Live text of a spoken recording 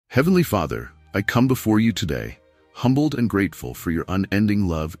Heavenly Father, I come before you today, humbled and grateful for your unending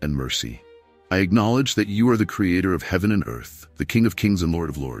love and mercy. I acknowledge that you are the creator of heaven and earth, the King of kings and Lord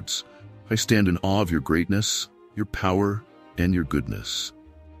of lords. I stand in awe of your greatness, your power, and your goodness.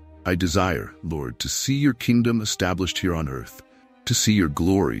 I desire, Lord, to see your kingdom established here on earth, to see your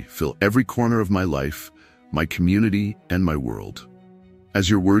glory fill every corner of my life, my community, and my world. As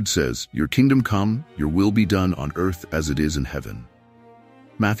your word says, your kingdom come, your will be done on earth as it is in heaven.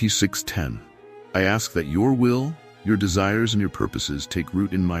 Matthew 6:10. I ask that your will, your desires, and your purposes take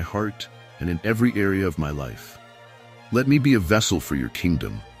root in my heart and in every area of my life. Let me be a vessel for your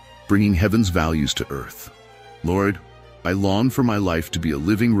kingdom, bringing heaven's values to earth. Lord, I long for my life to be a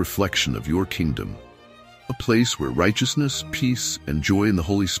living reflection of your kingdom, a place where righteousness, peace, and joy in the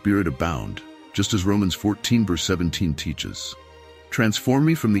Holy Spirit abound, just as Romans 14 verse 17 teaches. Transform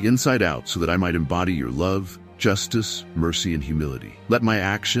me from the inside out so that I might embody your love, justice, mercy, and humility. Let my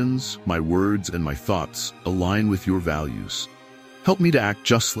actions, my words, and my thoughts align with your values. Help me to act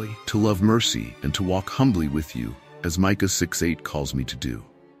justly, to love mercy, and to walk humbly with you, as Micah 6:8 calls me to do.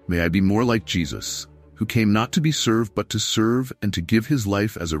 May I be more like Jesus, who came not to be served but to serve and to give his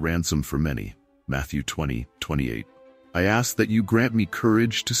life as a ransom for many. Matthew 20:28. I ask that you grant me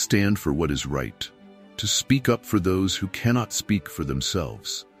courage to stand for what is right, to speak up for those who cannot speak for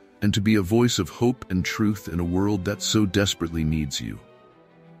themselves, and to be a voice of hope and truth in a world that so desperately needs you.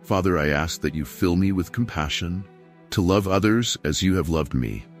 Father, I ask that you fill me with compassion, to love others as you have loved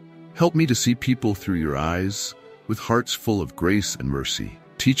me. Help me to see people through your eyes, with hearts full of grace and mercy.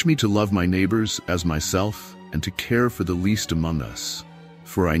 Teach me to love my neighbors as myself and to care for the least among us.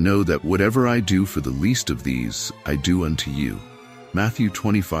 For I know that whatever I do for the least of these, I do unto you. Matthew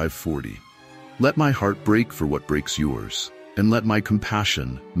 25:40. Let my heart break for what breaks yours, and let my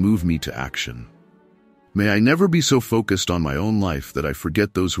compassion move me to action. May I never be so focused on my own life that I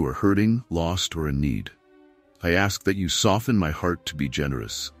forget those who are hurting, lost, or in need. I ask that you soften my heart to be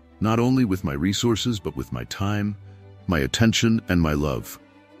generous, not only with my resources but with my time, my attention, and my love.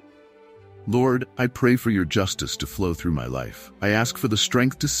 Lord, I pray for your justice to flow through my life. I ask for the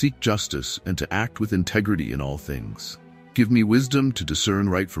strength to seek justice and to act with integrity in all things. Give me wisdom to discern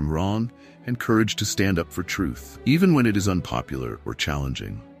right from wrong and courage to stand up for truth, even when it is unpopular or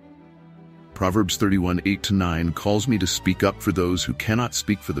challenging. Proverbs 31:8-9 calls me to speak up for those who cannot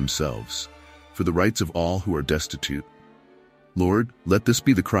speak for themselves, for the rights of all who are destitute. Lord, let this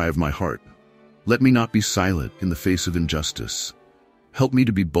be the cry of my heart. Let me not be silent in the face of injustice. Help me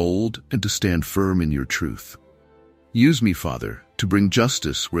to be bold and to stand firm in your truth. Use me, Father, to bring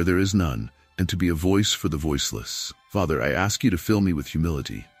justice where there is none, and to be a voice for the voiceless. Father, I ask you to fill me with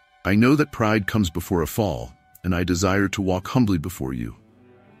humility. I know that pride comes before a fall, and I desire to walk humbly before you.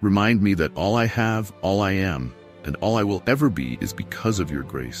 Remind me that all I have, all I am, and all I will ever be is because of your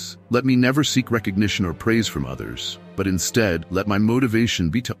grace. Let me never seek recognition or praise from others, but instead let my motivation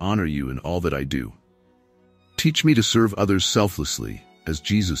be to honor you in all that I do. Teach me to serve others selflessly, as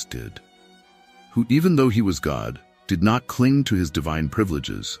Jesus did, who, even though he was God, did not cling to his divine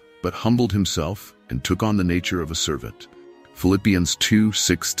privileges, but humbled himself and took on the nature of a servant. Philippians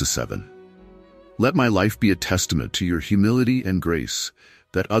 2:6-7. Let my life be a testament to your humility and grace,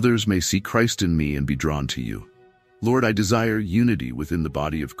 that others may see Christ in me and be drawn to you. Lord, I desire unity within the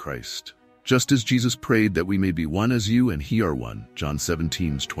body of Christ, just as Jesus prayed that we may be one as you and he are one, John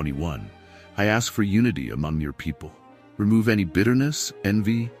 17:21. I ask for unity among your people. Remove any bitterness,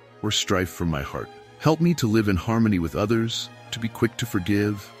 envy, or strife from my heart. Help me to live in harmony with others, to be quick to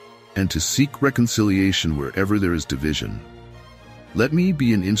forgive, and to seek reconciliation wherever there is division. Let me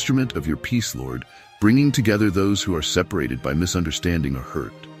be an instrument of your peace, Lord, bringing together those who are separated by misunderstanding or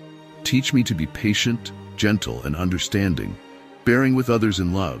hurt. Teach me to be patient, gentle, and understanding, bearing with others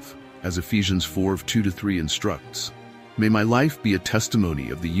in love, as Ephesians 4:2-3 instructs. May my life be a testimony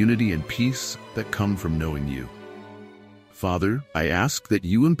of the unity and peace that come from knowing you. Father, I ask that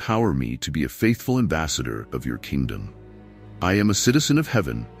you empower me to be a faithful ambassador of your kingdom. I am a citizen of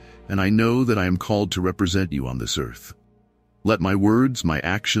heaven, and I know that I am called to represent you on this earth. Let my words, my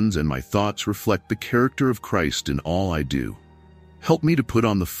actions, and my thoughts reflect the character of Christ in all I do. Help me to put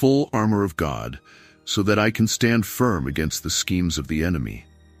on the full armor of God so that I can stand firm against the schemes of the enemy.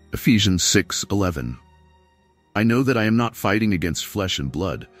 Ephesians 6:11. I know that I am not fighting against flesh and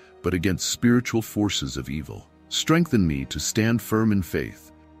blood, but against spiritual forces of evil. Strengthen me to stand firm in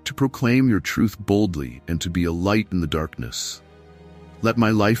faith, to proclaim your truth boldly, and to be a light in the darkness. Let my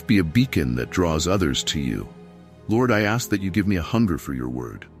life be a beacon that draws others to you. Lord, I ask that you give me a hunger for your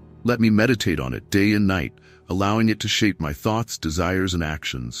word. Let me meditate on it day and night, allowing it to shape my thoughts, desires, and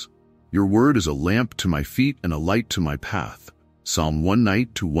actions. Your word is a lamp to my feet and a light to my path, Psalm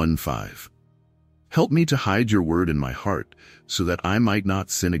 1:9-1:5. Help me to hide your word in my heart, so that I might not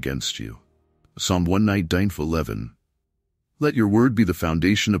sin against you. Psalm 1:9-11. Let your word be the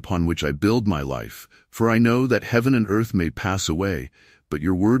foundation upon which I build my life, for I know that heaven and earth may pass away, but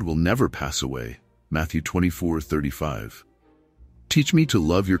your word will never pass away. Matthew 24:35. Teach me to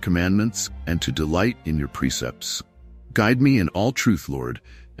love your commandments and to delight in your precepts. Guide me in all truth, Lord,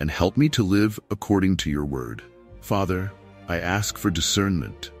 and help me to live according to your word. Father, I ask for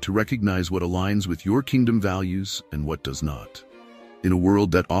discernment to recognize what aligns with your kingdom values and what does not. In a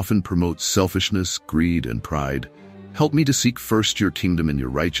world that often promotes selfishness, greed, and pride, help me to seek first your kingdom and your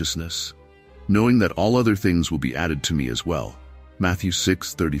righteousness, knowing that all other things will be added to me as well. Matthew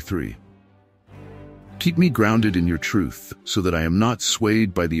 6:33. Keep me grounded in your truth, so that I am not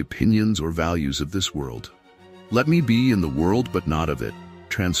swayed by the opinions or values of this world. Let me be in the world but not of it,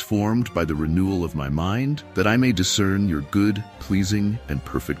 transformed by the renewal of my mind, that I may discern your good, pleasing, and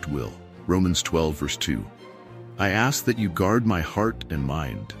perfect will. Romans 12:2. I ask that you guard my heart and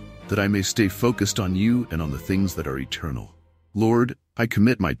mind, that I may stay focused on you and on the things that are eternal. Lord, I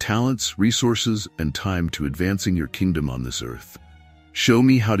commit my talents, resources, and time to advancing your kingdom on this earth. Show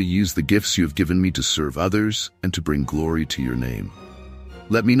me how to use the gifts you have given me to serve others and to bring glory to your name.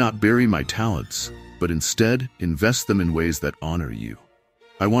 Let me not bury my talents, but instead invest them in ways that honor you.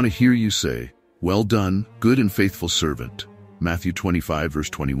 I want to hear you say, "Well done, good and faithful servant." Matthew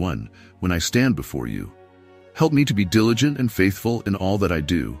 25:21, when I stand before you. Help me to be diligent and faithful in all that I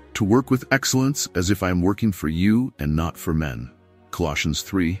do, to work with excellence as if I am working for you and not for men. Colossians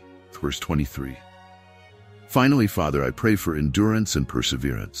 3:23. Finally, Father, I pray for endurance and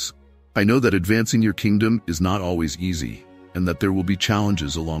perseverance. I know that advancing your kingdom is not always easy, and that there will be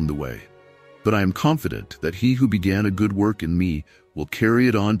challenges along the way. But I am confident that he who began a good work in me will carry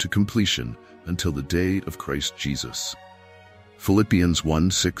it on to completion until the day of Christ Jesus. Philippians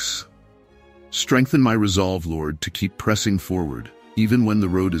 1:6. Strengthen my resolve, Lord, to keep pressing forward, even when the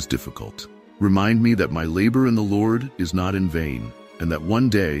road is difficult. Remind me that my labor in the Lord is not in vain, and that one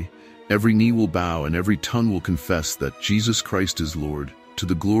day every knee will bow and every tongue will confess that Jesus Christ is Lord, to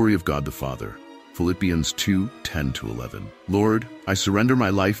the glory of God the Father. Philippians 2:10-11. Lord, I surrender my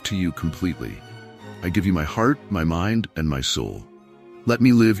life to you completely. I give you my heart, my mind, and my soul. Let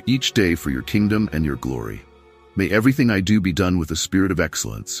me live each day for your kingdom and your glory. May everything I do be done with a spirit of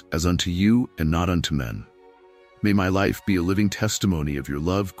excellence, as unto you and not unto men. May my life be a living testimony of your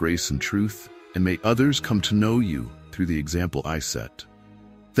love, grace, and truth, and may others come to know you through the example I set.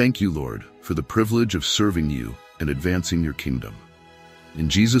 Thank you, Lord, for the privilege of serving you and advancing your kingdom. In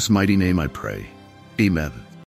Jesus' mighty name I pray. Amen.